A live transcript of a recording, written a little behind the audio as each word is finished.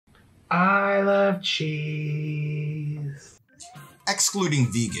I love cheese. Excluding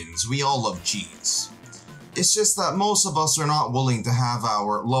vegans, we all love cheese. It's just that most of us are not willing to have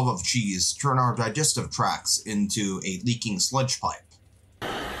our love of cheese turn our digestive tracts into a leaking sludge pipe.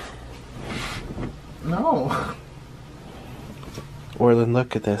 No. Orlin,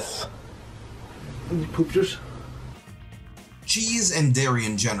 look at this. You pooped yours? Cheese and dairy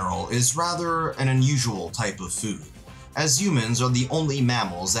in general is rather an unusual type of food, as humans are the only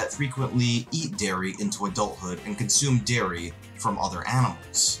mammals that frequently eat dairy into adulthood and consume dairy from other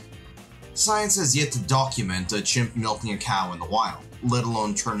animals. Science has yet to document a chimp milking a cow in the wild, let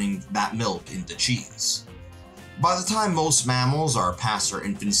alone turning that milk into cheese. By the time most mammals are past their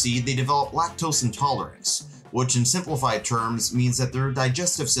infancy, they develop lactose intolerance, which in simplified terms means that their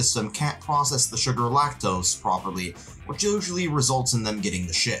digestive system can't process the sugar lactose properly, which usually results in them getting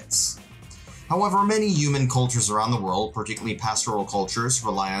the shits. However, many human cultures around the world, particularly pastoral cultures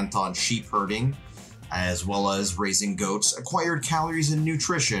reliant on sheep herding, as well as raising goats, acquired calories and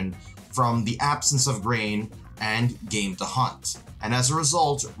nutrition from the absence of grain and game to hunt, and as a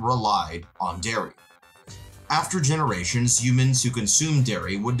result, relied on dairy. After generations, humans who consumed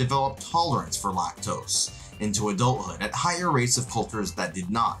dairy would develop tolerance for lactose into adulthood at higher rates of cultures that did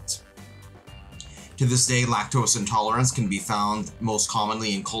not. To this day, lactose intolerance can be found most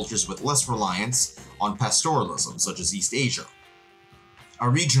commonly in cultures with less reliance on pastoralism, such as East Asia, a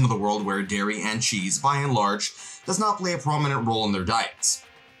region of the world where dairy and cheese, by and large, does not play a prominent role in their diets.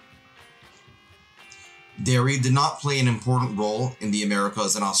 Dairy did not play an important role in the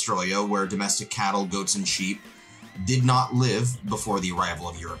Americas and Australia, where domestic cattle, goats, and sheep did not live before the arrival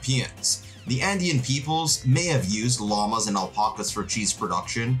of Europeans. The Andean peoples may have used llamas and alpacas for cheese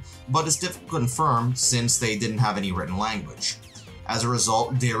production, but it's difficult to confirm since they didn't have any written language. As a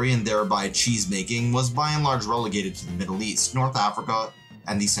result, dairy and thereby cheese making was by and large relegated to the Middle East, North Africa,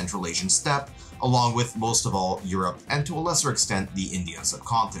 and the Central Asian steppe, along with most of all Europe and to a lesser extent the Indian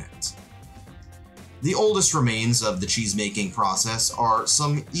subcontinent. The oldest remains of the cheese-making process are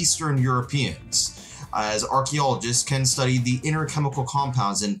some Eastern Europeans, as archaeologists can study the inner chemical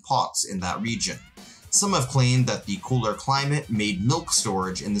compounds in pots in that region. Some have claimed that the cooler climate made milk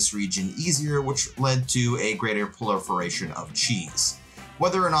storage in this region easier, which led to a greater proliferation of cheese.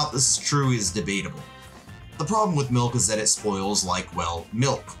 Whether or not this is true is debatable. The problem with milk is that it spoils like, well,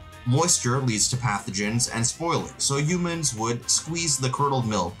 milk. Moisture leads to pathogens and spoiling, so humans would squeeze the curdled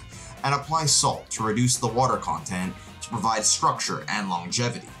milk and apply salt to reduce the water content to provide structure and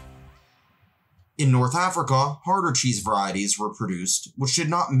longevity. In North Africa, harder cheese varieties were produced, which did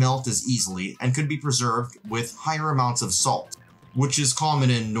not melt as easily and could be preserved with higher amounts of salt, which is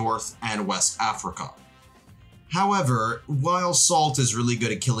common in North and West Africa. However, while salt is really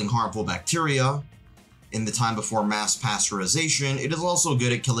good at killing harmful bacteria, in the time before mass pasteurization, it is also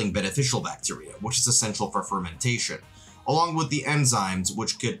good at killing beneficial bacteria, which is essential for fermentation, along with the enzymes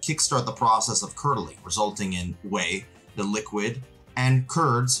which could kickstart the process of curdling, resulting in whey, the liquid, and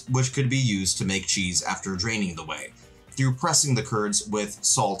curds, which could be used to make cheese after draining the whey, through pressing the curds with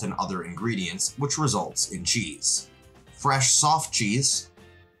salt and other ingredients, which results in cheese. Fresh, soft cheese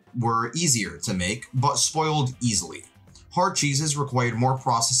were easier to make, but spoiled easily. Hard cheeses required more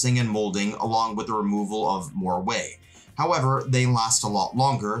processing and molding, along with the removal of more whey. However, they last a lot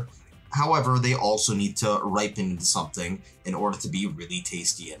longer. However, they also need to ripen into something in order to be really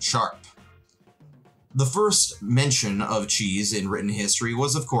tasty and sharp. The first mention of cheese in written history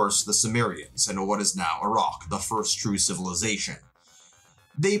was, of course, the Sumerians in what is now Iraq, the first true civilization.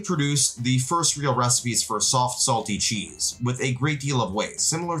 They produced the first real recipes for soft, salty cheese, with a great deal of whey,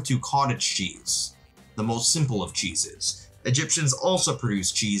 similar to cottage cheese, the most simple of cheeses. Egyptians also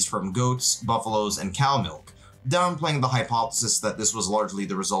produced cheese from goats, buffaloes, and cow milk, downplaying the hypothesis that this was largely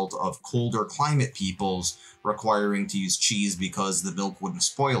the result of colder climate peoples requiring to use cheese because the milk wouldn't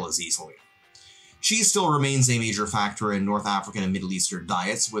spoil as easily. Cheese still remains a major factor in North African and Middle Eastern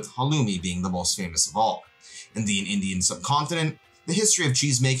diets, with halloumi being the most famous of all. In the Indian subcontinent, the history of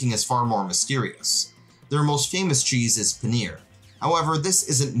cheese making is far more mysterious. Their most famous cheese is paneer. However, this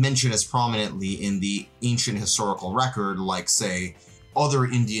isn't mentioned as prominently in the ancient historical record like, say, other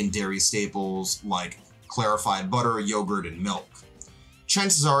Indian dairy staples like clarified butter, yogurt, and milk.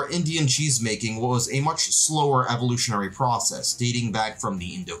 Chances are Indian cheese-making was a much slower evolutionary process, dating back from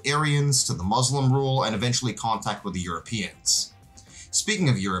the Indo-Aryans to the Muslim rule and eventually contact with the Europeans. Speaking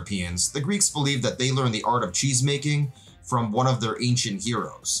of Europeans, the Greeks believed that they learned the art of cheese-making from one of their ancient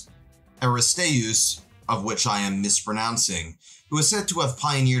heroes, Aristeus, of which I am mispronouncing, who is said to have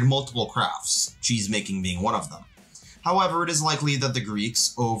pioneered multiple crafts, cheese-making being one of them. However, it is likely that the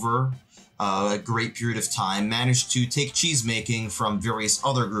Greeks, over a great period of time, managed to take cheesemaking from various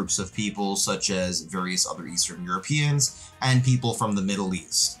other groups of people, such as various other Eastern Europeans and people from the Middle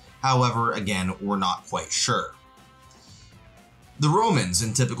East. However, again, we're not quite sure. The Romans,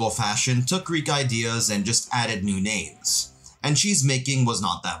 in typical fashion, took Greek ideas and just added new names, and cheesemaking was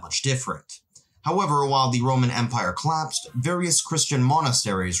not that much different. However, while the Roman Empire collapsed, various Christian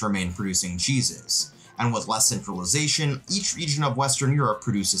monasteries remained producing cheeses, and with less centralization, each region of Western Europe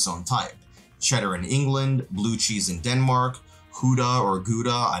produced its own type. Cheddar in England, blue cheese in Denmark, Gouda or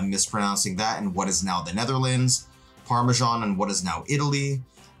Gouda, I'm mispronouncing that, in what is now the Netherlands, Parmesan in what is now Italy,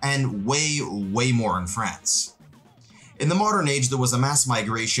 and way more in France. In the modern age, there was a mass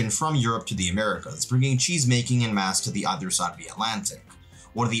migration from Europe to the Americas, bringing cheesemaking en masse to the other side of the Atlantic.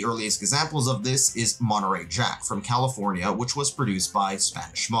 One of the earliest examples of this is Monterey Jack from California, which was produced by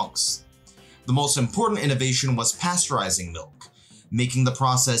Spanish monks. The most important innovation was pasteurizing milk, making the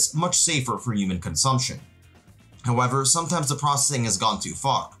process much safer for human consumption. However, sometimes the processing has gone too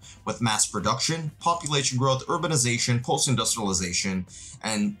far, with mass production, population growth, urbanization, post-industrialization,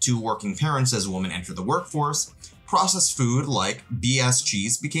 and two working parents as women enter the workforce. Processed food like BS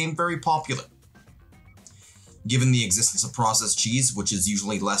cheese became very popular. Given the existence of processed cheese, which is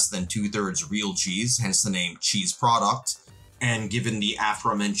usually less than 2/3 real cheese, hence the name cheese product, and given the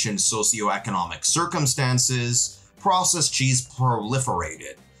aforementioned socioeconomic circumstances, processed cheese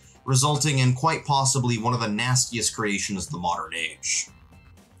proliferated, resulting in quite possibly one of the nastiest creations of the modern age.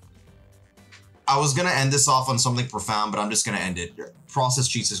 I was gonna end this off on something profound, but I'm just gonna end it.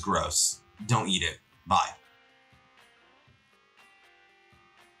 Processed cheese is gross. Don't eat it. Bye.